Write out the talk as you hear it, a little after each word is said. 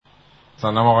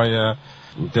سلام آقای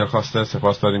دلخواسته،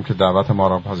 سپاس داریم که دعوت ما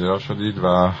را پذیرا شدید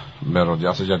و به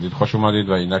رادیوس جدید خوش اومدید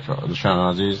و اینک دوستان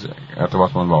عزیز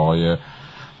ارتباطمون با آقای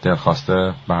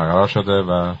دلخواسته برقرار شده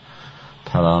و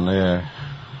ترانه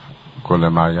گل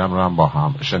مریم رو هم با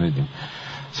هم شنیدیم.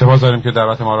 سپاس داریم که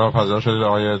دعوت ما را پذیرا شدید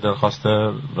آقای دلخواسته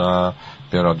و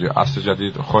به رادیو اصل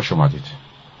جدید خوش اومدید.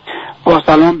 با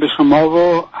سلام به شما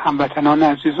و هموطنان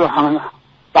عزیز و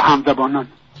همزبانان.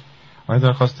 آقای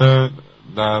دلخواسته،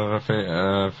 در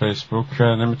فیسبوک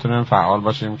نمیتونیم فعال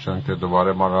باشیم چون که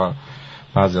دوباره ما را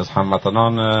بعضی از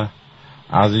هموطنان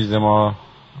عزیز ما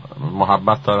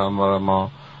محبت دارن و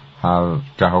ما هر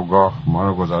گه و گاه ما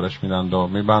رو گزارش میدند و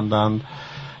میبندند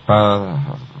و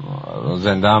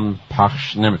زنده هم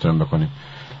پخش نمیتونیم بکنیم،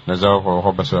 لذا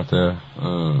خب به صورت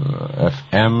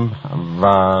FM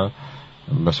و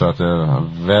به صورت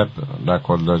وب در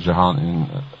کل جهان این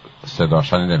صدا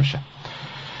شنیده میشه.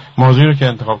 موضوعی رو که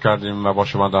انتخاب کردیم و با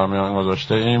شما در میان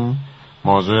گذاشته ایم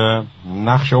موضوع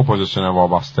نقش اپوزیسیون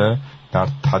وابسته در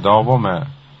تداوم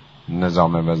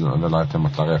نظام ولایت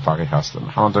مطلقه فقیه هست.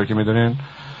 همانطور که میدونین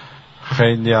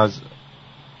خیلی از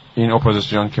این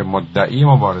اپوزیسیون که مدعی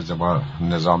مبارزه با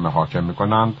نظام حاکم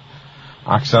میکنند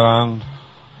اکثرا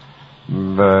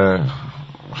به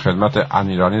خدمت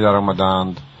انیرانی در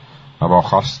آمدند و با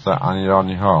خواست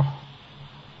انیرانی ها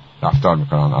رفتار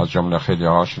میکنند. از جمله خیلی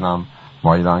هاشون هم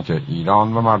مایلن که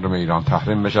ایران و مردم ایران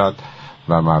تحریم بشد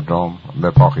و مردم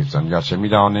به پا خیزند، گرچه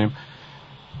میدانیم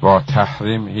با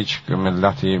تحریم هیچ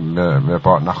ملتی به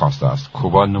پا نخواسته است.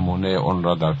 کوبا نمونه اون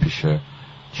را در پیش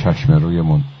چشم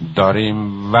رویمون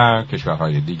داریم و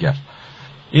کشورهای دیگر.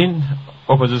 این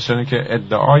اپوزیسیونی که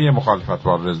ادعای مخالفت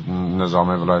با نظام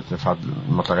ولایت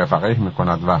مطلقه فقیه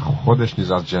میکند و خودش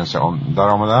نیز از جنس آن در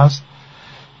آمده است،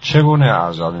 چگونه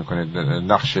ارزیابی میکنید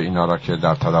نقش اینا را که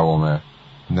در تداوم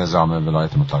نظام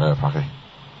ولایت مطلقه فقیه؟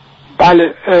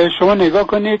 بله، شما نگاه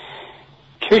کنید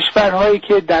کشورهایی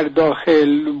که در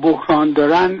داخل بحران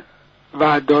دارن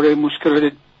و دارای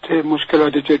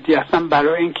مشکلات جدی هستن،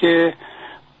 برای اینکه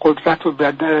قدرت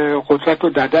رو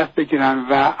در دست بگیرن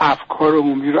و افکار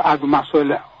عمومی رو از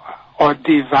مسائل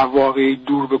عادی و واقعی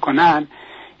دور بکنن،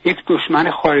 یک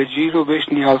دشمن خارجی رو بهش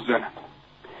نیاز دارن.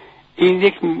 این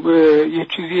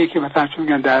یک چیزیه که مثلا چون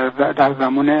میگن در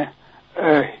زمان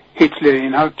هیتلر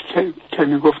اینها که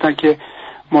میگفتن که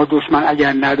ما دشمن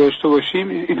اگر نداشته باشیم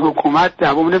این حکومت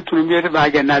دوام نمیتونه بیاره و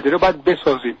اگر نداره باید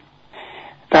بسازیم.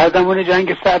 در زمان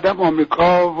جنگ سرد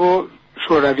آمریکا و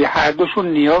شوروی هر دوشون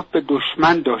نیاز به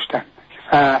دشمن داشتن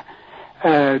و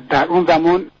در اون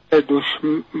زمان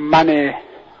دشمن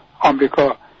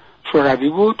آمریکا شوروی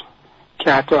بود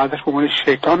که حتی ازش به عنوان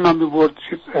شیطان نام می‌برد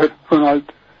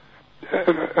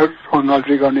رونالد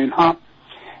ریگان اینها. و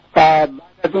بعد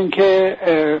از اون که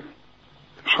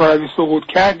شوروی سقوط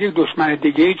کرد یک دشمن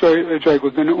دیگه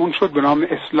جایگزین اون شد به نام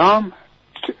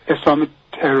اسلام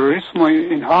تروریسم و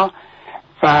اینها.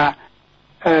 و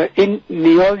این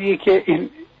نیازیه که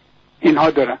اینها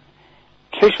دارن.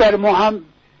 کشور ما هم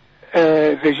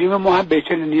رژیم ما هم به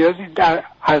چنین نیازی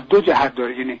از دو جهت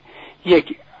داره. یعنی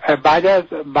یک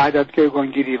بعد از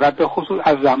گروگانگیری و به خصوص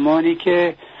از زمانی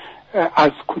که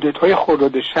از کودتای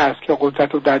خرداد 60 که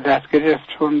قدرت رو در دست گرفت،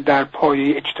 چون در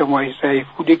پایه اجتماعی ضعیف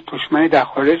بود، یک دشمنی در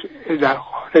خارج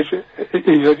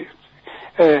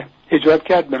ایجاد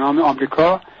کرد به نام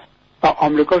آمریکا و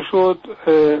آمریکا شد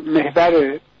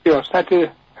محور سیاست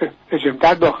رژیم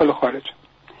در داخل و خارج.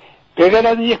 بغیر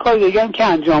از یک کار دیگه هم که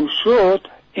انجام شد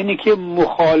اینی که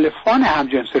مخالفان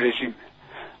همجنس رژیم،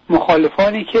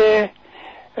 مخالفانی که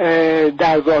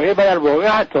در ظاهر و در واقع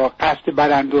حتی قصد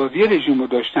براندازی رژیم رو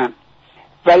داشتن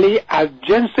ولی از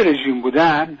جنس رژیم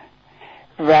بودن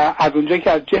و از اونجایی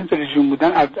که از جنس رژیم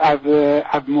بودن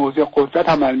از موضع قدرت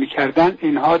عمل میکردن،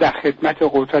 اینها در خدمت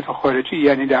قدرت خارجی،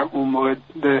 یعنی در اون موقع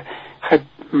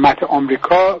خدمت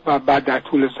آمریکا و بعد در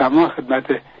طول زمان خدمت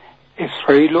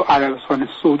اسرائیل و عربستان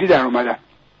سعودی در اومدن.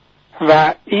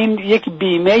 و این یک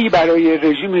بیمه‌ای برای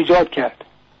رژیم ایجاد کرد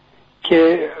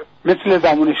که مثل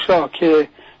زمان شاه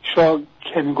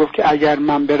که میگفت که اگر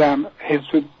من برم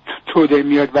حزب توده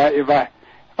میاد و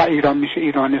ایران میشه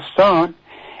ایرانستان.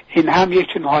 این هم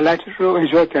یک چنین حالت رو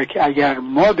ایجاد کرد که اگر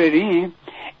ما بریم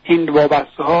این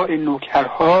وابسته ها، این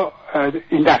نوکرها،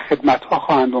 این در خدمت ها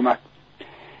خواهند اومد.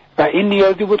 و این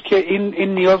نیازی بود که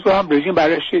این نیاز رو هم رژیم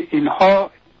برایش اینها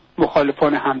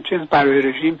مخالفان همجنس برای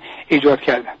رژیم ایجاد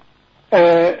کردن.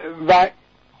 و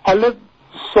حالا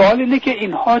سوال اینه که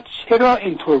اینها چرا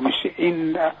اینطور میشه؟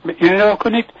 این نگاه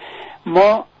کنید،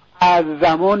 ما از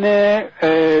زمان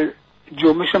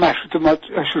جنبش مشروطه ما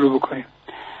شروع بکنیم.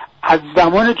 از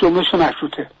زمان جنبش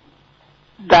مشروطه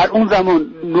در اون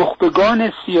زمان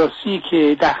نخبگان سیاسی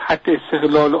که در خط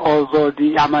استقلال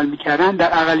آزادی عمل میکردن در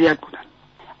اقلیت بودن.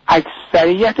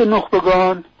 اکثریت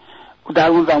نخبگان در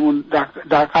اون زمان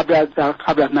در قبل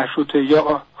از مشروطه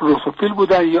یا روسوفیل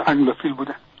بودن یا انگلوفیل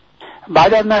بودن.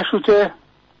 بعد از مشروطه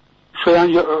شدن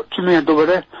یا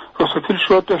دوباره روسوفیل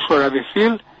شد شوروی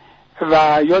فیل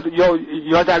و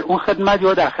یا در اون خدمت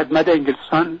یا در خدمت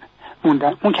انگلستان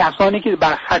موندن. اون کسانی که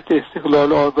بر خط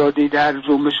استقلال آزادی در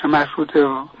جنبش مشروطه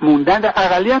موندن در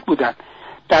اقلیت بودن،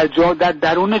 در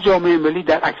درون جامعه ملی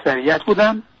در اکثریت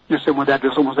بودن مثل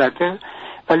مدرس و مصدق،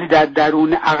 ولی در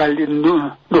درون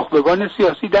نخبگان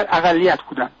سیاسی در اقلیت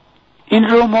بودن. این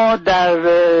رو ما در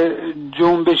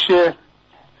جنبش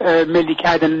ملی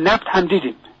کردن نفت هم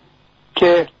دیدیم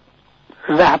که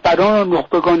رهبران و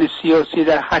نخبگان سیاسی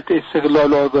در خط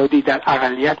استقلال آزادی در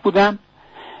اقلیت بودن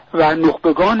و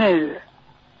نخبگان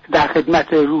در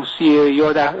خدمت روسیه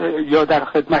یا در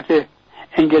خدمت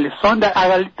انگلستان در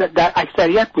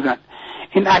اکثریت بودن.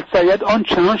 این اکثریت آن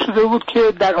چنان شده بود که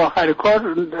در آخر کار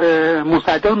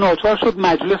مصدق ناچار شد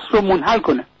مجلس رو منحل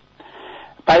کنه،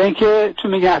 برای اینکه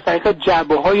چون میگن از طریق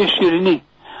جعبه های شیرینی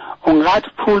اونقدر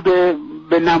پول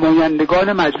به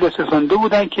نمایندگان مجلس رسانده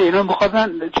بودن که اینا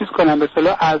می‌خواستن چیز کنن، به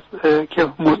اصطلاح از که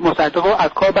مصدق رو از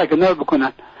کار برکنار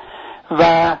بکنن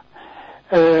و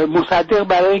مصدق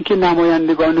برای اینکه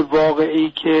نمایندگان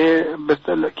واقعی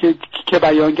که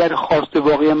بیانگر خواست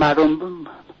واقعی مردم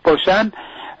باشن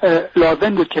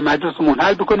لازم بود که مجلس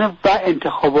منحل بکنه و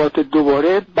انتخابات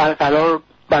دوباره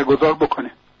برگزار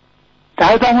بکنه.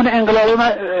 در زمان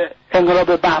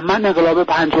انقلاب بهمن، انقلاب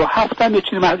 57 هم یه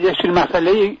چنین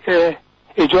مسئله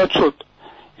ایجاد شد.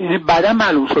 یعنی بعدا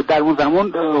معلوم شد در اون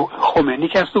زمان خمینی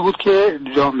کسی بود که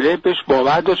جامعه بهش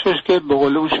باور داشتش که به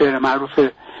قول اون شعر معروف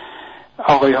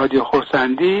آقای هادی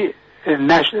خرسندی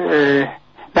نه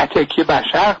تکیه بر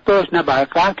شرق داشت نه بر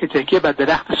غرب که تکیه بر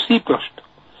درخت سیب داشت.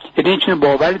 یعنی این چنین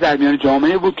باوری در میان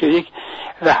جامعه بود که یک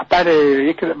رهبر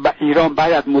ایران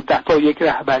بعد از مدت‌ها یک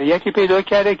رهبریتی پیدا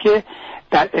کرده که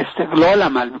در استقلال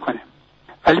عمل میکنه،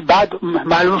 ولی بعد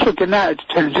معلوم شد که نه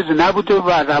چنین چیزی نبوده و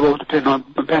روابط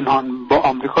پنهان با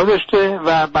آمریکا داشته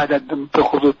و بعد به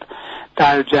خصوص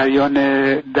در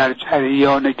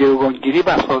جریان گروگانگیری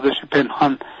و سازش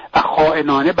پنهان و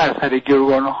خائنانه بر سر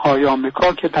گروگان‌های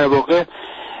آمریکا که در واقع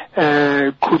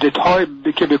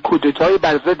که به کودتای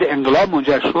بر ضد انقلاب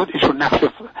منجر شد، ایشون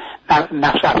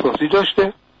نقش اساسی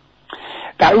داشته.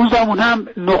 در اون زمان هم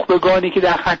نخبگانی که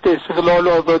در خط استقلال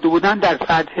آزادی بودن در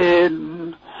سطح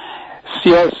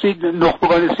سیاسی،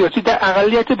 نخبگان سیاسی در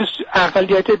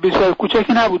اقلیت بسیار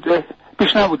کوچکی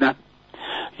بیش نبودن،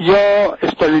 یا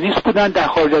استالینیست بودن در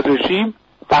خارج از رژیم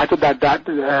و حتی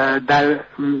در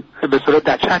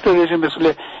چند رژیم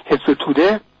مثل حزب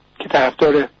توده که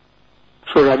طرفدار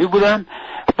شوروی بودن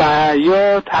و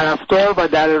یا طرفدار و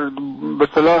در به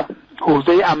اصطلاح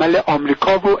حوزه عمل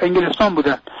آمریکا و انگلستان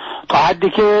بودن، تا حدی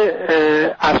که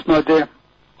اسناد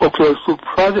اوکلور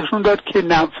سوپرازشون داد که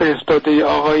فرستاده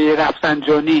آقای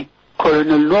رفسنجانی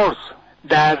کلونل نورس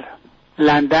در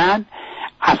لندن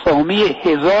اسامی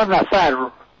 1000 نفر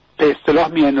به اصطلاح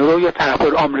میانه رو یا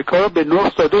طرفدار آمریکا رو به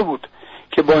نورس داده بود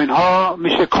که با اینها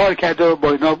میشه کار کرد و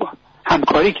با اینها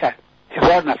همکاری کرد.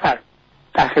 1000 نفر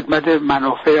در خدمت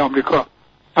منافع آمریکا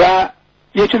و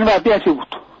یه چنین وضعیتی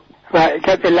بود و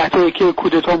علتایی که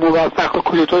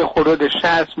کودتای خرداد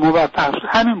 60 موفق شد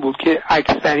همین بود که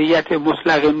اکثریت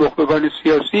مطلق نخبگان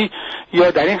سیاسی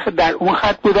یا در اون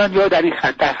خط بودن یا در این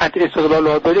خط، در خط استقلال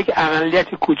آزادی که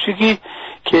اقلیت کوچیکی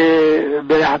که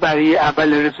به رهبری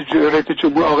اول رئیس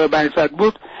جمهور آقای بنی صدر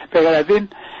بود، به غیر از این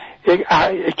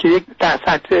یک در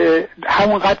سطح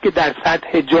همونقدر که در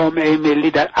سطح جامعه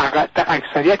ملی در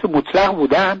اکثریت مطلق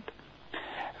بودند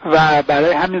و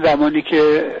برای همین زمانی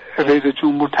که رئیس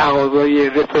جمهور تقاضای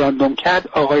رفراندوم کرد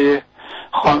آقای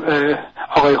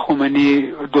خمینی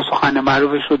دو سخن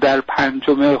معروفش رو در 5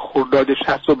 خرداد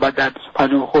 60 و بعد در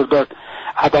 25 خرداد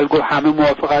اول گفت همه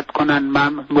موافقت کنن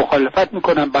من مخالفت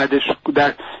میکنم، بعدش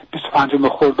در 25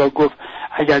 خرداد گفت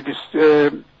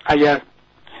اگر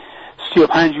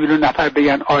 35 میلیون نفر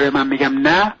بگن آره من میگم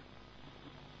نه.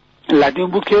 لدین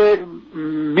بود که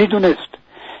میدونست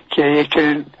که یک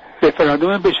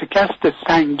رفراندوم به شکست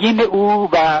سنگین او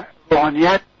و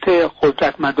روحانیت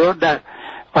قدرتمدار در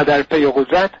پی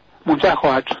قدرت منجر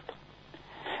خواهد شد،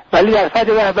 ولی در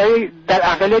سطح رهبری در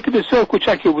اقلیت بسیار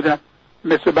کوچکی بودن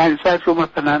مثل بنی صدر رو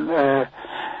مثلا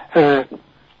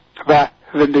و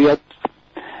زندیات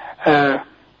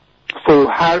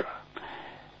فروهر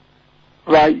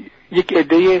و یک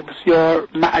عده بسیار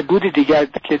معدود دیگر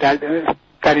که در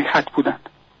این خط بودن.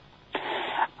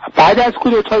 بعد از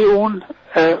کودتای اون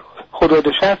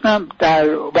خرداد 60 هم در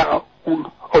اون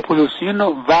اپوزیسیون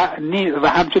و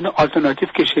همچنین آلترناتیو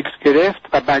که شکل گرفت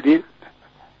و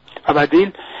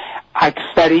بدیل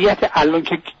اکثریت الان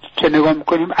که نگاه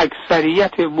میکنیم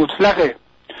اکثریت مطلق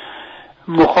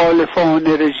مخالفان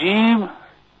رژیم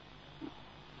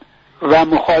و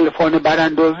مخالفان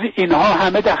براندازی اینها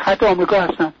همه در خط آمریکا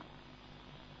هستن.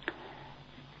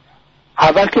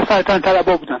 اول که سلطنت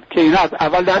طلبها بودن که اینا از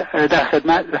اول در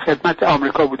خدمت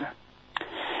آمریکا بودن.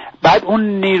 بعد اون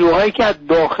نیروهایی که از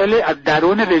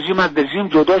درون رژیم از رژیم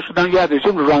جدا شدن یا از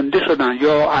رژیم رانده شدن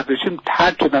یا از رژیم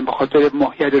طرد شدن به خاطر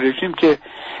ماهیت رژیم که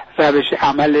روش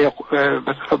عمل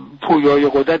پویای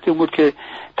قدرت بود که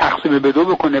تقسیم به دو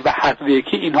بکنه و حذف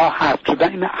یکی، اینها حذف شدن.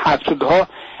 این حذف شده‌ها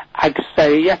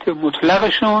اکثریت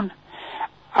مطلقشون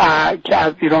که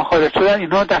از ایران خارج شدن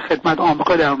اینها در خدمت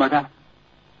آمریکا در اومدن.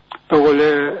 به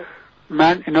قول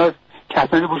من اینا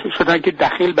کسانی شدن که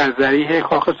دخیل بر ذریعه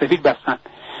کاخ سفید بستن.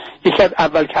 یکی از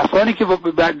اول کسانی که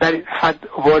در خط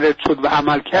وارد شد و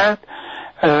عمل کرد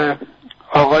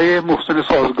آقای محسن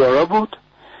سازگارا بود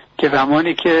که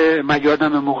زمانی که من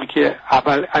یادم موقعی که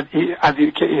اول از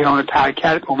که ایران ترک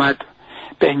کرد اومد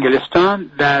به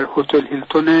انگلستان در هتل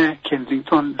هیلتون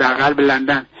کنزینگتون در غرب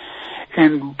لندن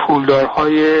این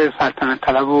پولدارهای سلطنت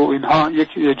طلب و اینها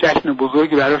یک جشن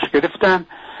بزرگی براش گرفتن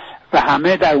و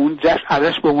همه در اون جشن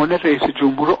ازش به عنوان رئیس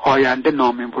جمهور آینده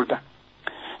نام می‌بردن.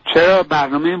 چرا؟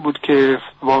 برنامه این بود که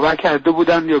باور کرده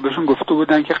بودن یا بهشون گفته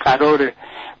بودن که قرار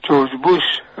جورج بوش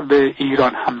به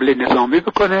ایران حمله نظامی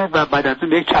بکنه و بعد از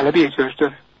اون یک چلبی احتیاج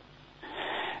داره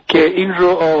که این رو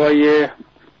آقای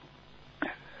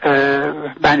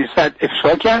بنی صدر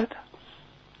افشا کرد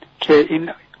که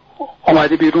این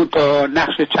اومده بیرون تا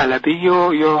نقش چلبی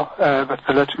یا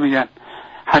مثلا چی میگن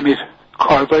همین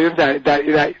کارزایی رو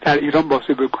در ایران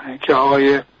بازی بکنه که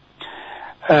آقای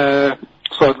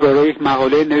سازگارا یک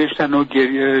مقاله نوشتن و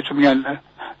چون میگن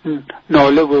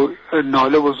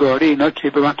ناله و زاری اینا که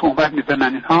به من تهمت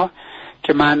میزنن اینها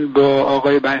که من با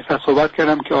آقای بنی صدر صحبت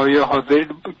کردم که آیا حاضر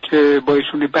که با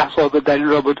ایشون بحث آزاد در این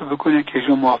رابطه بکنه که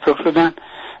ایشون موافق شدن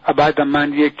و بعد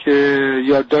من یک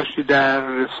یادداشتی در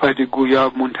سایت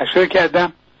گویا منتشر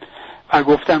کردم و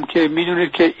گفتم که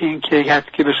میدونید که این که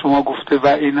هست که به شما گفته و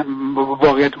این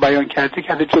واقعیت بیان کرده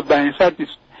که جز بنی صدر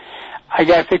نیست.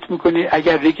 اگر فکر میکنید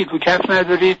اگر ریگی تو کف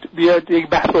ندارید بیاد یک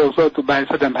بحث آزاد تو بنی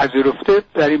صدر پذیرفته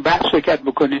در این بحث شرکت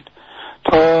بکنید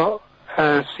تا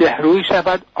سیه‌رویی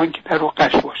شود آنکه در رو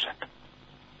قش باشد.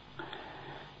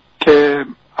 که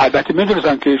البته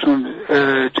میدونستم که ایشون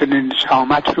چنین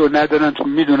شهامت رو ندارن چون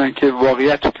میدونن که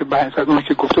واقعیت که بنی صدر اون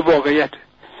که گفته واقعیت.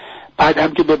 بعد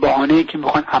هم که به بهانه‌ای که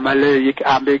میخوان عمل یک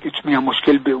عمله که میگن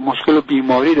مشکل و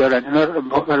بیماری دارن اینا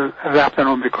رفتن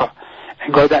آمریکا.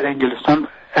 انگار در انگلستان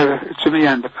چه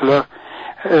میگن به اصطلاح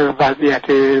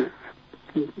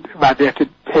وضعیت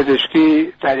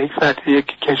پزشکی در یک سطح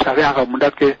یک کشور عقب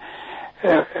مونده که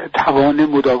توان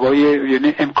مداوای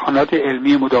یعنی امکانات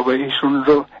علمی مداوایشون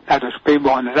رو نداشت. به این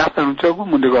بهانه رفتن اونجا و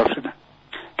موندگار شدن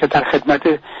که در خدمت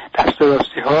دست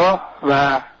راستی ها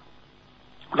و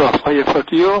راستهای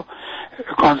افراطی و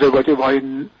کانزرواتیو های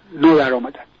نو در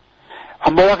آمدن.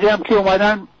 اما باقی هم که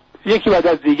اومدن یکی بعد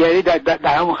از دیگری در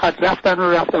همون خط رفتن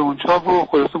اونجا و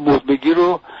خلاص مزدبگیر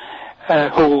و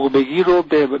حقوق بگیر رو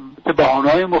به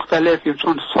بهانه‌های مختلف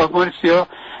چون سازمان سیاه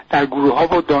در گروه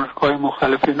ها و دانشگاه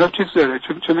مختلف اینا چیز داره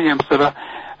چون میگم مثلا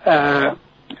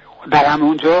در همه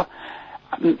اونجا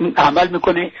عمل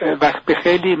میکنه و به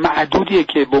خیلی معدودیه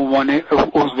که به عنوان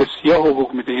عضو سیاه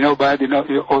حقوق میده. اینا بعد اینا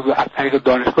عضو از طریق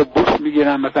دانشگاه بورس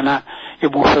میگیرن مثلا یه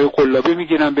بورس‌های قلابی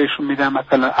میگیرن بهشون میدن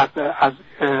مثلا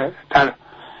از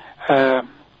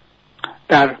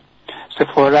در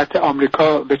سفارت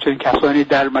آمریکا به چنین کسانی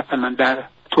در مثلا در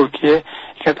ترکیه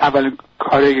که اول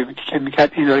کاری که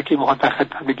میکرد این داره که میخواد در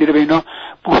خدمت بگیره به اینا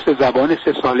بورس زبان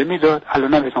 3 ساله میداد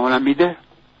الان هم احتمالاً میده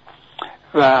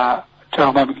و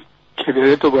تمام که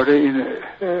بره دوباره این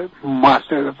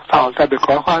مؤسسه فعالتر به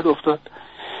کار خواهد افتاد.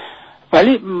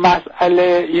 ولی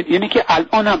مسئله یعنی که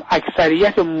الان هم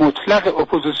اکثریت مطلق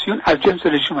اپوزیسیون از جنس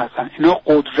رژیم هستن. اینا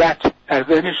قدرت در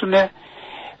ذهنشونه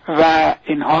و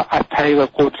اینها از طریق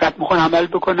قدرت میخوان عمل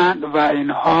بکنن و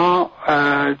اینها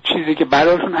چیزی که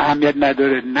برایشون اهمیت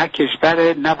نداره نه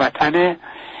کشور نه وطن نه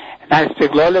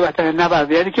استقلال وطن نه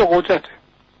وضعیتی که قدرته.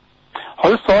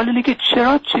 حالا سوال اینه که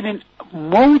چرا چنین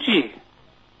موجی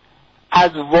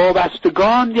از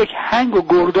وابستگان یک هنگ و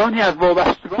گردانی از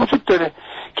وابستگان وجود داره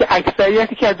که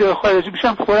اکثریتی که از جای خارج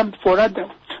میشن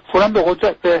فوراً به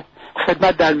قدرت به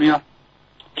خدمت در میان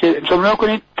که شما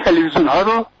کنید تلویزیون ها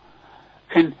رو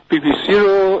این بی بی سی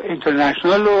رو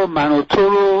اینترنشنال رو منوتو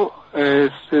رو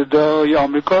صدای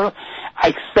آمریکا رو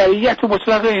اکثریت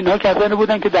مطلق اینها کسانی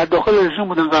بودن که در داخل رژیم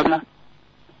بودن قبلا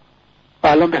و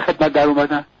الان به خدمت در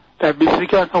اومدن در بیسری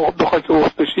که اصلا بخواد که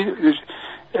وفت بشید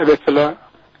به اصطلاح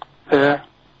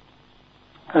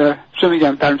چه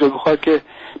میگم در اونجا بخواد که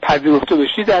پذیرفته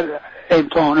بشید در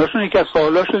امتحاناشون یکی از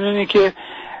سوالاشون اینه که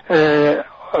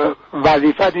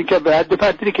وظیفت این که باید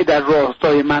بپذیری که در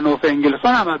راستای منافع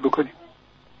انگلستان عمل بکنی.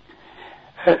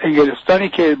 انگلستانی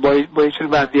که با چنین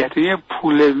وضعیتی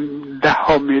پول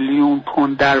 10 میلیون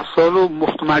پوند در سال و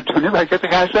مفت مجانی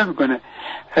برکت خرج نمیکنه.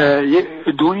 یه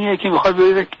دنیایی که میخواد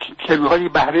بره که میخواد یه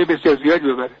بهره بسیار زیادی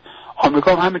ببره.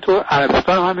 آمریکا هم همینطور،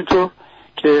 عربستان هم همینطور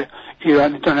که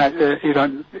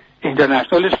ایران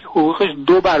اینترنشنالش حقوقش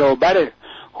 2 برابر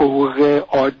حقوق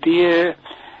عادی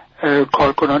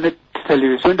کارکنان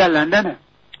تلویزیون در لندنه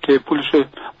که پولش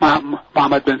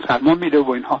محمد بن سلمان میده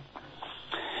و اینها.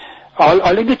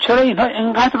 حالا اینکه چرا اینها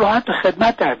اینقدر راحت به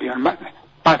خدمت در بیان؟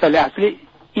 مسئله اصلی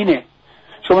اینه.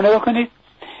 شما نگاه کنید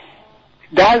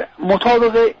در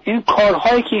مطابق این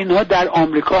کارهایی که اینها در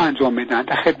آمریکا انجام میدن،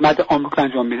 در خدمت آمریکا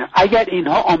انجام میدن، اگر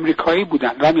اینها آمریکایی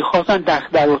بودن و میخواستن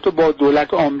در رابطه با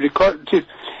دولت آمریکا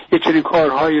یه چنین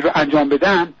کارهایی رو انجام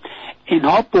بدن،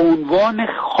 اینها به عنوان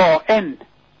خائن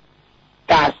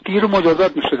دستگیر و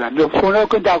مجازات میشدن. لطفاً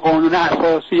که در قانون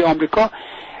اساسی آمریکا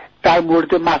در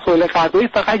مورد مسائل قضایی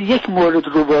فقط یک مورد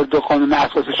رو وارد قانون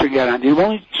اساسیش کردند.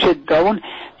 اون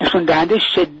نشون دهنده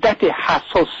شدت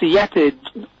حساسیت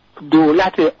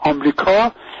دولت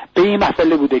آمریکا به این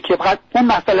مسئله بوده که فقط اون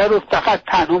مسئله رو فقط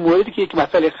تنها موردی که یک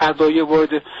مسئله قضایی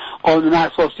وارد قانون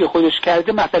اساسی خودش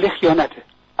کرده مسئله خیانته.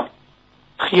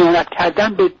 خیانت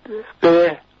کردن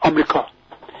به آمریکا.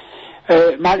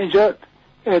 من اینجا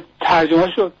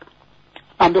ترجمه شد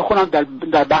من بخونم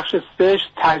در بخش 3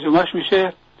 ترجمهش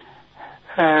میشه.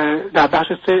 در بخش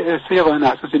 3 قانون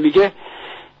اساسی میگه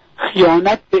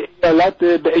خیانت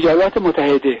به ایالات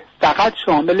متحده فقط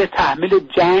شامل تحمیل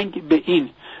جنگ به این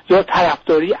یا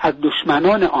طرفداری از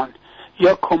دشمنان آن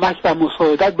یا کمک و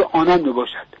مساعدت به آنان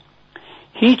میباشد.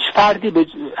 هیچ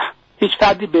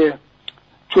فردی به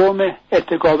جرم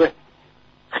ارتکاب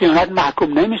خیانت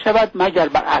محکوم نمی شود مگر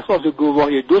بر اساس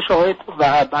گواهی 2 شاهد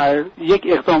و بر یک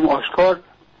اقدام آشکار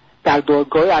در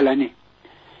دادگاه علنی.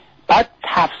 بعد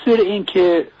تفسیر این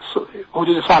که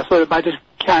حدود 100 سال بعدش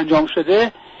که انجام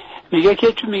شده میگه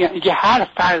که چون میگه هر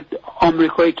فرد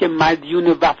آمریکایی که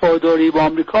مدیون وفاداری به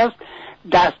آمریکاست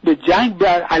دست به جنگ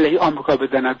بر علیه آمریکا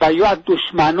بزند و یا از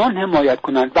دشمنان حمایت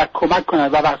کند و کمک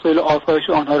کند و وسایل آسایش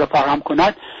آنها را فراهم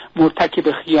کند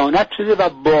مرتکب خیانت شده و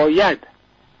باید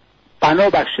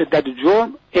بنابر شدت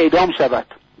جرم اعدام شود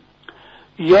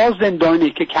یا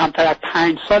زندانی که کمتر از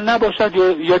 5 سال نباشد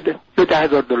یا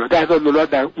 $10,000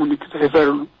 در اون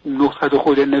 1900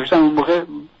 خود نوشتن اون موقع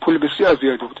پول بسیار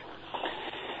زیادی بوده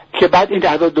که بعد این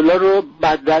 $10,000 رو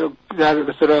بعد در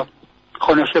بسیار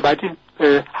خانش بعدی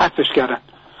حذفش کردن.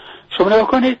 شما نگاه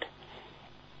کنید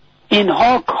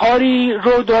اینها کاری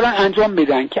رو دارن انجام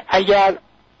میدن که اگر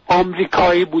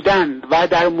آمریکایی بودن و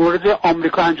در مورد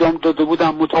آمریکا انجام داده بودن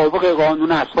مطابق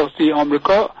قانون اساسی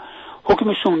آمریکا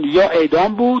حکمشون یا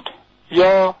اعدام بود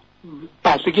یا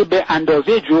بستگی به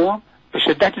اندازه جرم به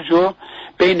شدت جرم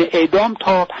بین اعدام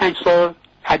تا 5 سال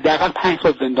حداقل 5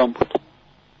 سال زندان بود.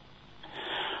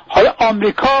 حالا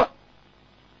آمریکا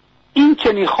این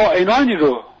چنین خائنانی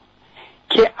رو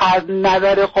که از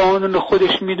نظر قانون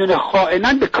خودش میدونه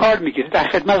خائنان به کار میگیره، در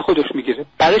خدمت خودش میگیره.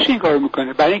 برایش این کارو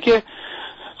میکنه، برای اینکه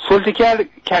سلطه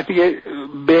کسی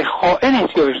به خائن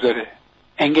احتیاج داره.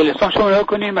 انگلستان شما نگاه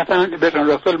کنید مثلا برنارد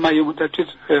راسل من یه مدت چیز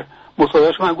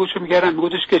مصاحبهش من گوش می‌کردم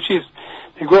میگفتش که چیز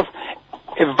میگفت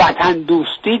وطن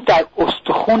دوستی در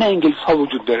استخوان انگلیس ها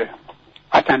وجود داره.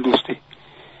 وطن دوستی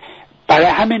برای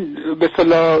همین به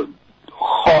اصطلاح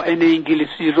خائن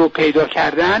انگلیسی رو پیدا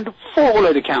کردن فوق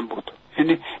العاده کم بود.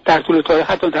 یعنی در طول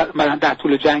تاریخ حتی در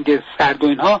طول جنگ سرد و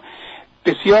اینها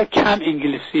بسیار کم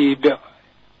انگلیسی به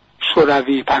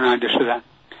شوروی پناهنده شدن،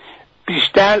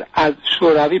 بیشتر از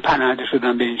شوروی پناهنده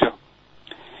شدن به اینجا.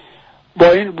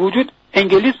 با این وجود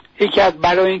انگلیس یکی از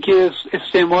برای اینکه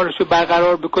استعمارش رو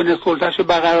برقرار بکنه، سلطه‌اش رو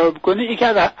برقرار بکنه، یکی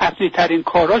از اصلی ترین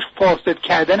کاراش فاسد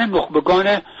کردن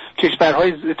نخبگان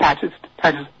کشورهای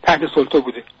تحت سلطه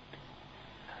بوده.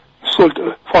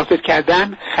 فاسد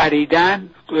کردن، خریدن،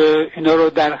 اینا رو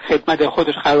در خدمت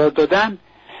خودش قرار دادن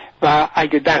و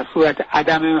اگه در صورت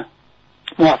عدم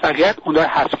موفقیت اون رو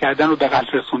حذف کردن و به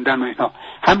قتل رسوندن و اینا.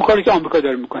 همین کاری که آمریکا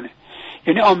داره میکنه.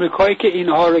 یعنی آمریکایی که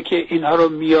اینها رو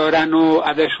میارن و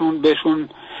ازشون بهشون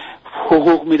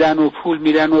حقوق میدن و پول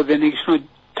میدن و زندگیشون رو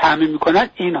تامین میکنن،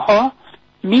 اینها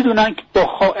میدونن که با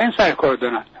خائن سر کار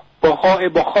دارن،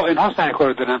 با خائن‌ها سر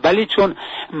کار دارن، ولی چون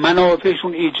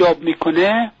منافعشون ایجاب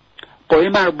میکنه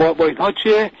با اینها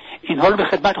چه اینها رو به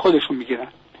خدمت خودشون میگیرن.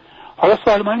 حالا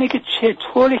سوال من اینه که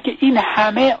چطوره که این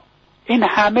همه این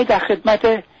همه در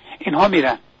خدمت اینها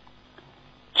میرن.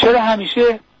 چرا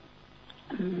همیشه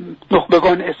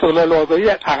نخبگان استقلال آزادی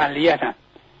در اقلیتن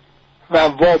و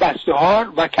وابسته ها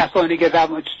و کسانی که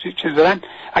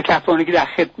و کسانی که در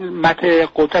خدمت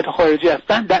قدرت خارجی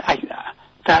هستن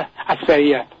در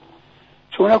اکثریت.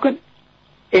 چون نکن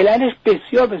علتش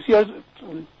بسیار بسیار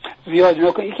زیاد.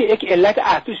 نکن یک علت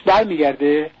اصلیش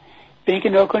برمیگرده به اینکه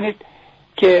نکنید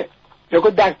که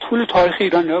در طول تاریخ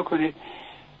ایران نکنید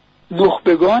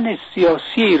نخبگان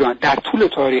سیاسی ایران در طول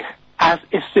تاریخ از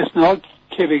استثناء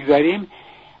که بگذاریم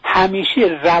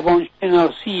همیشه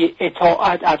روانشناسی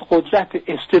اطاعت از قدرت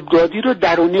استبدادی رو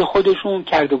درونی خودشون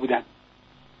کرده بودن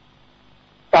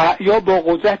و یا با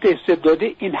قدرت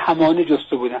استبدادی این همانه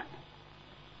جسته بودن.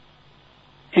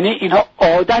 یعنی اینها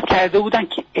عادت کرده بودن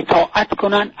که اطاعت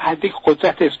کنن از یک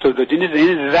قدرت استبدادی.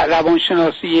 یعنی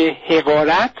روانشناسی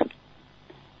حقارت،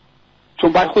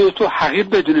 چون باید خودتو حقیر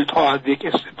بدونه تا از یک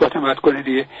استبداد حمایت کنه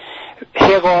دیگه،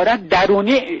 حقارت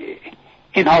درونی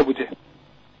اینها بوده.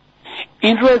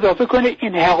 این رو اضافه کنه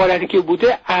این حقارتی که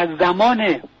بوده از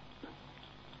زمان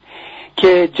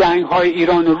که جنگ های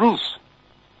ایران و روس،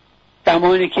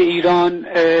 زمانی که ایران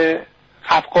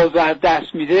قفقاز رو از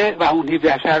دست میده و اون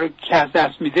 17 شهر رو که از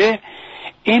دست میده،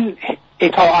 این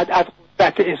اطاعت از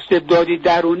قدرت استبدادی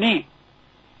درونی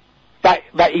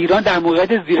و ایران در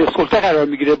موقعیت زیر سلطه قرار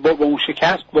میگیره با اون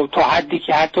شکست، با تا حدی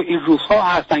که حتی این روس ها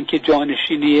هستن که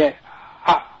جانشینی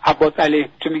عباس علی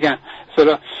چه میگن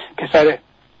پسر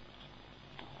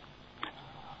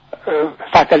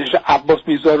فتحعلی عباس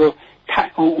میرزا رو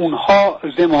اونها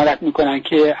ضمانت میکنن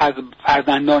که از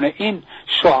فرزندان این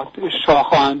شاه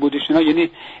خواهند بودش. یعنی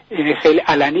خیلی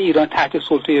علنی ایران تحت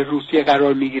سلطه روسیه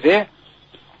قرار میگیره.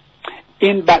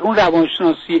 این بر اون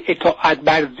روانشناسی اطاعت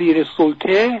بر زیر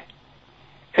سلطه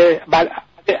بر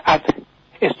از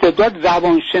استبداد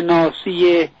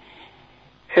روانشناسی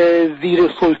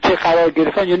زیر سلطه قرار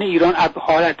گرفتن. یعنی ایران از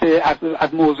حالت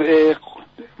از موضع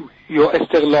یا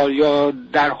استقلال یا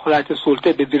در حالت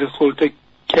سلطه به زیر سلطه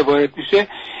که وارد میشه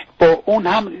با اون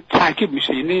هم ترکیب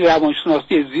میشه. یعنی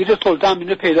روانشناسی زیر سلطه هم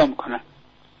اینو پیدا میکنن.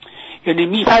 یعنی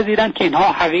میپذیرن که اینها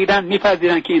حقیرن،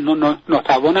 میپذیرن که اینها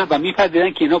ناتوانن و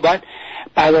میپذیرن که اینها باید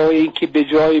برای اینکه به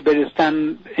جایی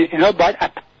برسن اینها باید از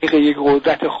طریق یک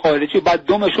قدرت خارجی باید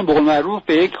دومشون به قول معروف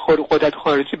به یک قدرت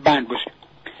خارجی بند باشه.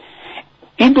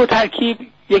 این دو ترکیب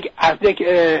یک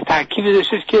ترکیبی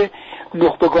داشته که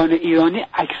نخبگان ایرانی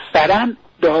اکثرا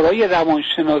دارای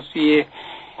روانشناسی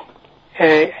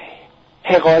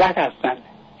حقارت هستند.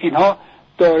 اینها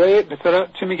دارای به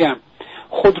چه میگم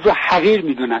خود رو حقیر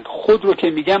میدونن. خود رو که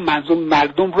میگم منظور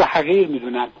مردم رو حقیر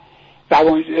میدونن.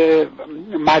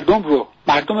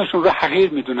 مردمشون رو حقیر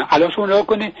میدونن. الان شما نگاه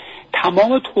کنید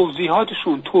تمام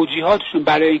توجیهاتشون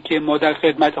برای اینکه ما در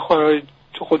خدمت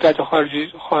قدرت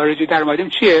خارجی در اومدیم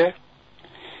چیه؟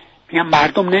 میگن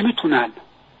مردم نمیتونن،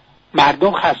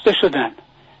 مردم خسته شدن،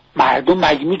 مردم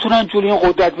مگه میتونن جلوی این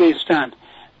قدرت بایستن؟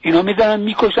 اینا میزنن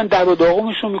میکشن، در و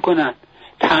داغونشون میکنن.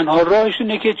 تنها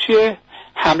راهشونه که چیه؟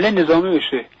 حمله نظامی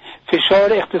بشه،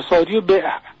 فشار اقتصادی رو به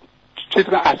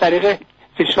از طریق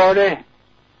فشار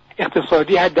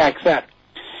اقتصادی حد اکثر.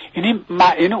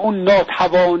 یعنی اون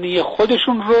ناتوانی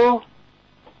خودشون رو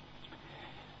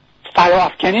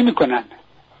فراافکنی میکنن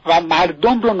و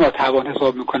مردم رو ناتوان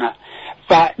حساب میکنن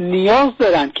و نیاز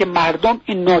دارن که مردم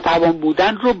این ناتوان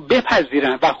بودن رو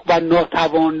بپذیرن و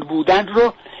ناتوان بودن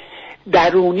رو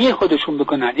درونی خودشون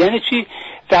بکنن. یعنی چی؟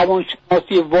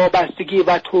 روانشناسی وابستگی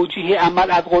و توجیه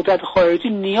عمل از قدرت خارجی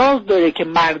نیاز داره که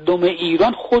مردم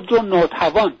ایران خود رو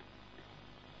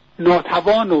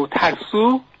ناتوان و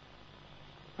ترسو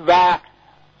و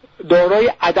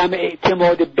دارای عدم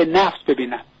اعتماد به نفس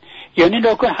ببینن. یعنی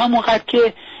نکن همونقدر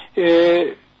که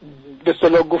به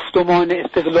اصطلاح گفتمان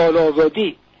استقلال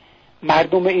آزادی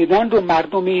مردم ایران رو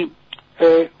مردمی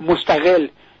مستقل،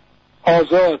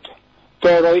 آزاد،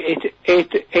 دارای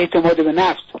اعتماد به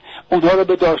نفس، اونها رو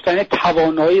به داشتن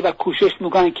توانایی و کوشش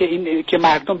میکنن که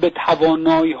مردم به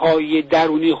توانایی های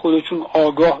درونی خودشون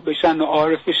آگاه بشن و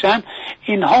عارف بشن،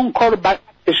 اینها اون کار رو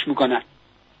برعکسش میکنن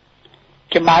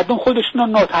که مردم خودشون رو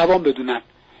ناتوان بدونن،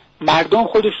 مردم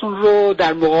خودشون رو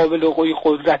در مقابل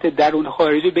قدرت درون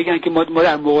خارجی بگن که ما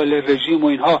در مقابل رژیم و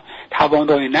اینها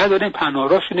توانایی نداریم. تنها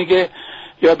راهشونه که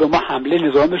یا به ما حمله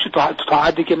نظامی بشه تا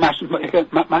حدی که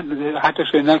من حتی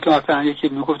شنیدم که مثلا یکی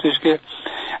میگفتش که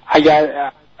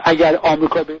اگر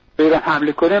آمریکا به ایران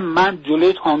حمله کنه من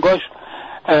جلوی تانگاش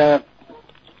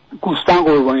گوسفند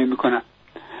قربانی میکنم.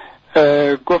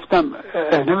 گفتم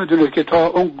نمیدونه که تا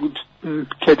اون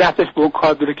که دستش به اون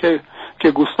کار داره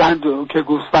که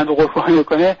گوسفند قربانی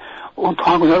کنه، اون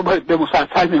تانگا رو باید به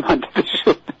مسلسل میمانده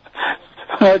شد.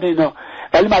 اینا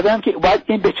ولی مثلا که باید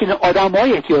این به چنین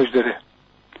آدم‌های احتیاج داره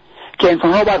که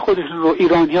انسان‌ها باید خودشون رو،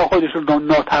 ایرانی‌ها خودشون رو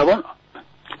ناتوان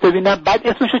ببینن. بعد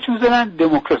اسمش رو چی می‌ذارن؟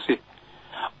 دموکراسی.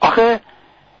 آخه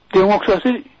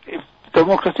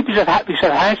دموکراسی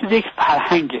بیشتر هر چیز یک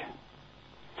فرهنگه.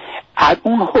 از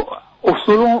اون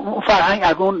اصول اون فرهنگ،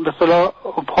 از اون به اصطلاح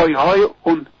پایه‌های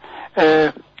اون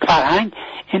فرهنگ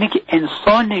اینه که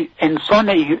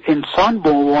انسان به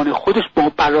عنوان خودش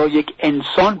برای یک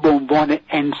انسان به عنوان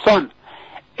انسان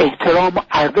احترام و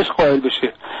ارزش قائل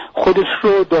بشه، خودش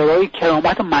رو دارای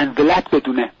کرامت و منزلت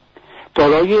بدونه،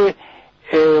 دارای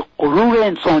غرور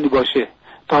انسانی باشه،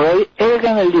 دارای عرق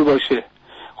ملی باشه.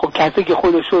 خب کسی که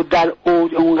خودش رو در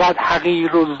اوج اونقدر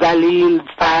حقیر و ذلیل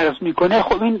فرض میکنه،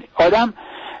 خب این آدم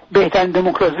بهترین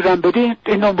دموکراسی رو هم بدید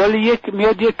این دنبال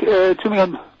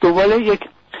یک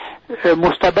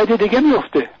مستبد دیگه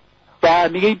میفته و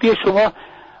میگه بیا شما،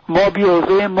 ما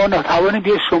بیارزه، ما ناتوانیم،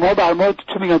 بیا شما بر ما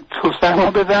توسر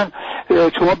ما بزن،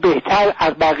 شما بهتر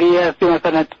از بقیه هستی،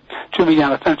 مثلا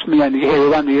میگن دیگه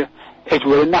حیوان دیگه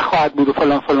اجباری نخواهد بود و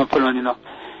فلان فلان فلان اینا.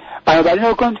 بنابراین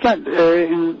ها کنید که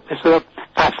این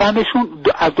قسمشون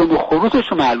از دم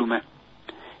خروسشون معلومه.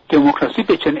 دموکراسی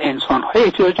به چنین انسان‌های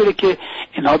احتیاج داره که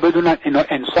اینها بدونن اینا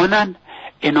انسانن،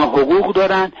 اینا حقوق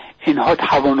دارن، اینها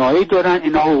توانایی دارن،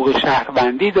 اینا حقوق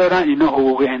شهروندی دارن، اینا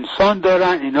حقوق انسان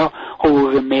دارن، اینا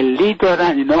حقوق ملی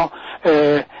دارن، اینا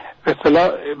به اصطلاح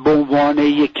به عنوان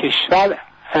یک کشور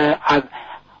از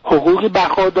حقوقی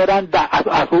برخوردار دارن،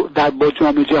 در با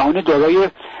جامعه جهانی دارای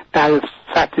در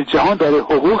سطح جهان دارای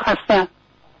حقوق هستن.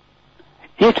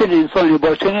 یک چنین انسانی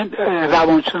با چنین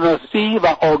روانشناسی و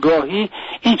آگاهی،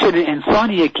 این چنین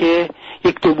انسانیه که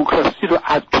یک دموکراسی رو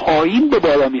از پایین به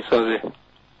بالا میسازه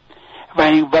و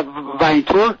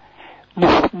اینطور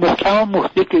محکم و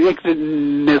یک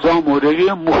نظام و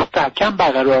رژیم محکم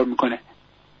برقرار میکنه.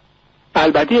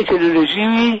 البته یک چنین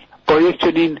رژیمی با یک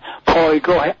چنین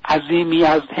پایگاه عظیمی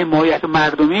از حمایت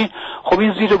مردمی، خب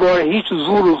این زیر بار هیچ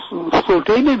زور و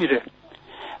سلطه‌ای نمیره.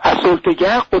 از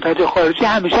سلطه‌گر قدرت خارجی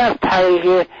همیشه از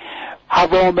طریق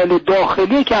عوامل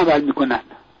داخلی که عمل میکنن،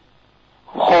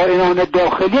 خائنان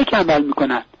داخلی که عمل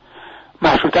میکنن.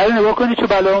 مشروطه رو نگاه کنید چه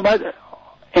بلا اومد.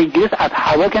 انگلیس از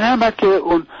هوا که نمیاد که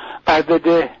اون بعد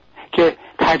که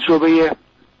تجربه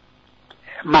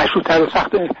مشروطه رو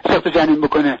سخت جنین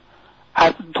بکنه،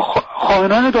 از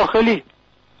خائنان داخلی،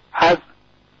 از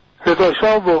رضا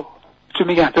شاه و چه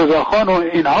میگن رضا خان و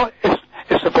اینها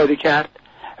استفاده کرد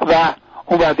و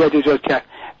اون وضعیت ایجاد کرد.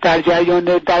 در جریان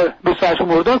در 28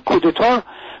 مرداد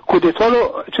کودتا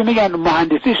رو چه میگن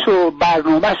مهندسیش و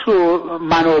برنامه‌ش و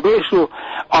منابعش و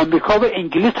آمریکا و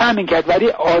انگلیس تامین کرد، ولی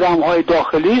آدم‌های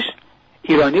داخلیش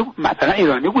مثلا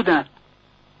ایرانی بودن.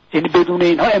 یعنی بدون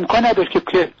اینها امکان نداشت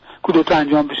که کودتا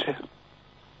انجام بشه.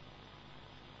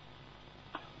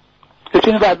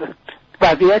 چنین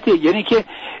وضعیتی، یعنی که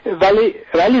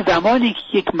ولی زمانی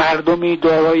که یک مردمی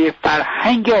دارای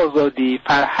فرهنگ آزادی،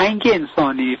 فرهنگ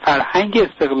انسانی، فرهنگ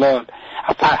استقلال،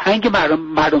 فرهنگ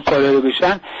مردم سالاره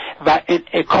بشن و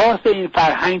انعکاس این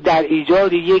فرهنگ در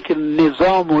ایجاد یک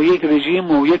نظام و یک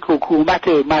رژیم و یک حکومت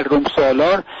مردم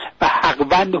سالار و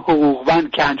حقوند و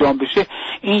حقوقوند که انجام بشه،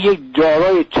 این یک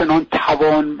دارای چنان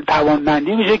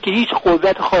توانمندی میشه که هیچ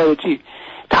قدرت خارجی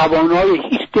توانایی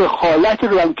هیچ دخالتی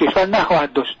رو در کشور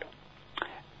نخواهد داشت.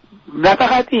 نه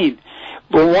فقط این،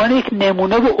 به عنوان یک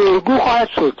نمونه و الگو خواهد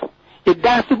شد، یک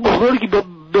درس بزرگی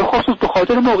به خصوص به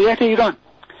خاطر موقعیت ایران.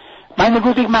 من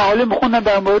امروز یک مقاله میخوندم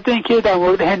در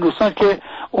مورد هندوستان که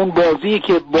اون بازی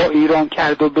که با ایران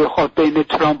کرد و بخواد بین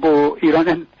ترامپ و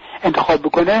ایران انتخاب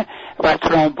بکنه و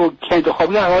ترامپ که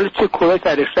انتخاب کرد، حالا چه کره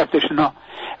سرش رفتشنا.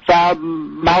 و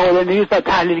مقاله نویس و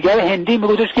تحلیلگر هندی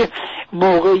میگفتش که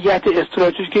موقعیت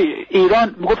استراتژیک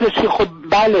ایران، میگفتش که خب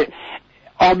بله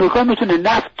آمریکا میتونه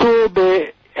نفت رو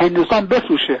به هندوستان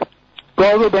بفروشه،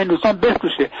 گاز رو به هندوستان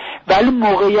بفروشه، ولی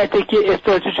موقعیتی که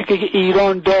استراتژیکی که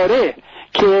ایران داره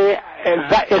که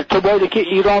ارتباطی که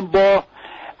ایران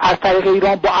از طریق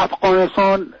ایران با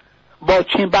افغانستان با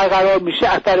چین برقرار میشه،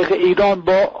 از طریق ایران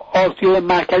با آسیای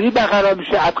مرکزی برقرار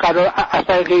میشه، از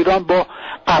طریق ایران با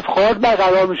قفقاز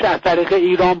برقرار میشه، از طریق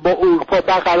ایران با اروپا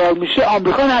برقرار میشه،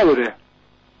 آمریکا نداره.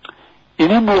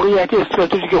 یعنی موقعیت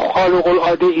استراتژیک خارق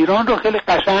العاده ایران رو خیلی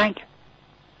قشنگ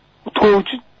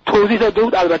توضیح داده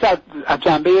بود، البته از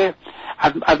جنبه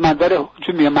از منظر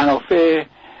منافع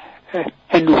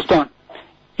هندوستان.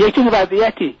 یک چنین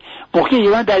وضعیتی موقع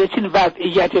ایران در یک چنین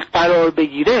وضعیتی قرار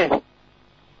بگیره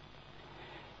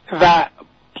و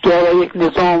دارای یک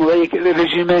نظام و یک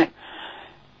رژیم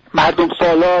مردم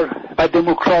سالار و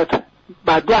دموکرات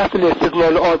و دو اصل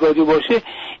استقلال آزادی باشه،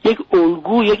 یک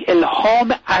الگو، یک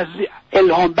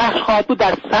الهام بخش خواهد بود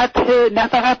در سطح نه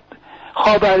فقط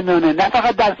خاورمیانه، نه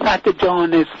فقط در سطح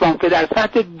جهان اسلام که در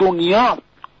سطح دنیا.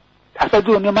 اصلا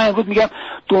دنیا، من امروز میگم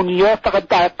دنیا فقط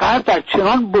در غرب در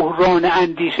چنان بحران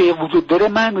اندیشه وجود داره.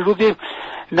 من امروز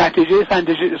نتیجه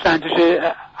سنجش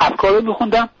افکار رو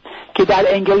میخوندم که در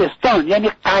انگلستان،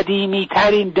 یعنی قدیمی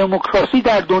ترین دموکراسی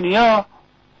در دنیا،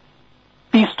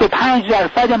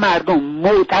 25% مردم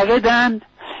معتقدند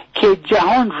که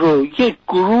جهان رو یک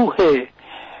گروه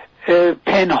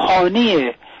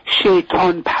پنهانی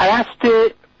شیطان پرست،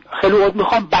 خیلی وقت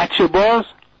میخوام بچه باز،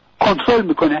 کنترل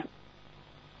میکنه.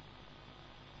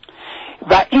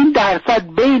 و این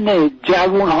درصد بین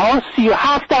جوانها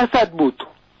 37% بود.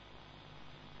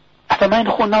 اصلا من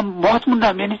خوندم مات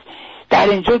موندم، یعنی در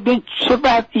اینجا ببین چه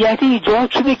وضعیتی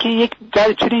ایجاد شده که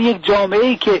در چنین یک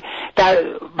جامعه‌ای که در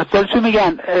مثلا چه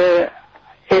میگن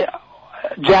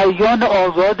جریان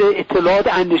آزاد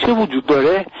اطلاعات اندیشه وجود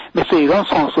داره، مثل ایران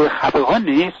سانسور خفقان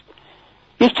نیست،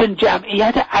 یک چنین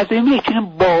جمعیت عظیمی، یک چنین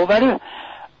باور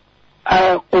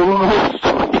قرون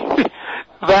هستانی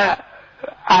و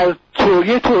از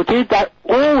تئوری توطئه در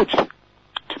اوج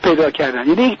پیدا کردن.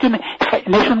 یعنی یک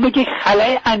نشون میده که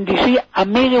خلای اندیشه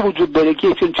عمیق وجود داره که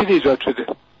یک چیزی ایجاد شده.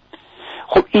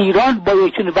 خب ایران با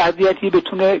یک چنین وضعیتی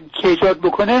بتونه که ایجاد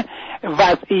بکنه،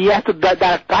 وضعیت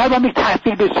در غرب هم یک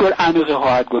تاثیر بسیار عمیقی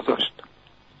خواهد گذاشت.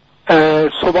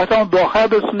 صحبتام به آخر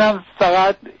برسونم،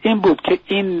 فقط این بود که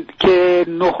این که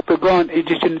نخبگان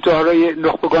دارای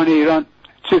نخبگان ایران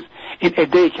این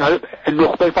عده‌ای که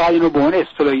نخبه فقط اینو به عنوان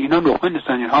اصطلاحی، اینا نخبه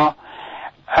نیستن، اینها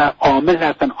عامل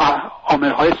هستن،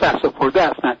 عامل‌های سرسپرده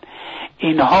هستن.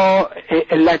 اینها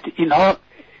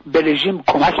به رژیم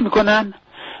کمک میکنن.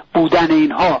 بودن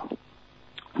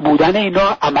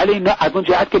اینها عمل اینا از اون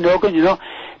جهت که نگاه کنید، اینا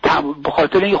به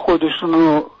خاطر این خودشون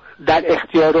رو در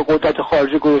اختیار قدرت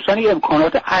خارجی گذاشتن، این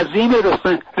امکانات عظیم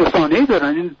رسانه‌ای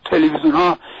دارن. این تلویزیون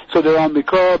ها، صدای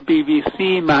آمریکا، BBC،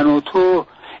 من و تو،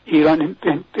 ایران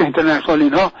اینترنشنال،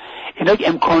 اینا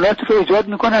امکانات رو ایجاد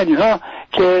میکنن. اینا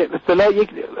که به اصطلاح یک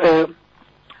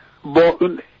با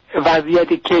اون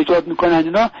وضعیتی که ایجاد میکنن،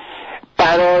 اینا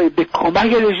برای به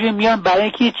کمک رژیم میان، برای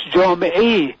اینکه هیچ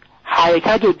جامعه‌ای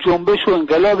حرکت و جنبش و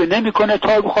انقلاب نمیکنه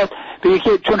تا بخواد بگه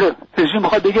که چون رژیم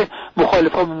میخواد بگه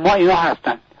مخالفان ما اینا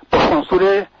هستن. با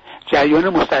سانسور جریان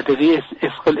مصدقی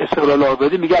استقلال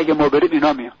آزادی میگه اگه ما بریم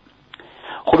اینا میان.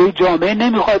 خب این جامعه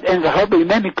نمیخواد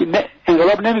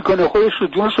انقلاب نمیکنه، خودش رو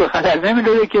جونش رو خطر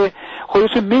نمیداره که خودش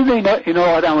رو میبینه اینا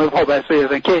آدمای وابسته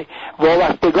هستن که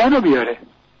وابستگان رو بیاره.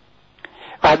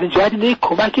 و از این جهت اینه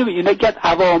کمک اینا که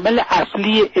عوامل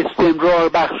اصلی استمرار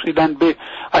بخشیدن به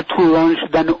طولانی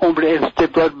شدن عمر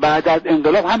استبداد بعد از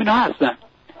انقلاب همینا هستن.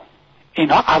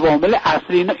 اینا عوامل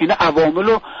اصلی، اینا عوامل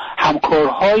و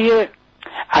همکارهای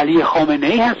علی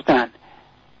خامنه‌ای هستن،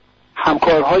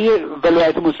 همکارهای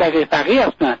ولایت مطلقه فقیه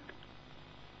هستن.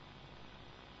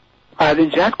 از این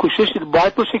جهت کوشش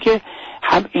باید باشه که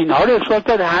هم اینها رو ارشاد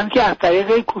کرده، هم که از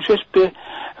طریق کوشش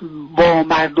با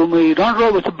مردم ایران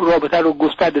رابطه رو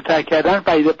گسترده تر کردن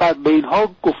و به اینها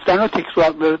گفتن و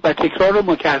تکرار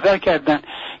رو مکرر کردن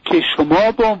که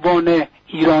شما به عنوان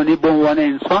ایرانی، به عنوان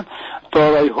انسان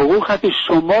دارای حقوق هست،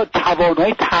 شما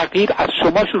توانایی تغییر از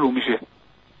شما شروع میشه.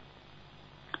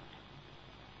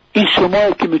 این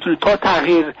شما که میتونید تا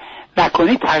تغییر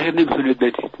نکنید تغییر نمیتونید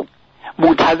بدید.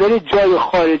 منتظر جای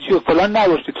خارجی و فلان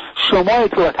نباشید. شما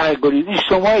که باید تغییر کنید. این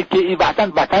شما که این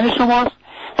وطن شماست،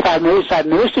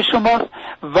 سرنوشت شماست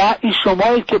و این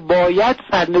شمایی که باید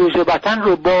سرنوشت وطن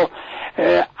رو با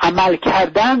عمل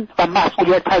کردن و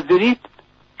مسئولیت پذیرید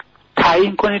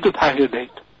تعیین کنید و تغییر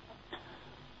دهید.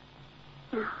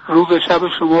 روز شب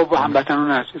شما و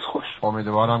هموطنان عزیز خوش.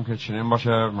 امیدوارم که چنین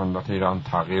باشه، ملت ایران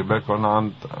تغییر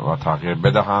بکنند و تغییر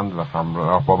بدهند و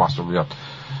همراه با مسئولیت.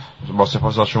 با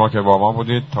سپاس از شما که با ما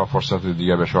بودید. تا فرصت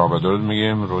دیگه به شما بدرود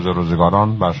میگیم.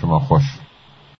 روزگاران بر شما خوش.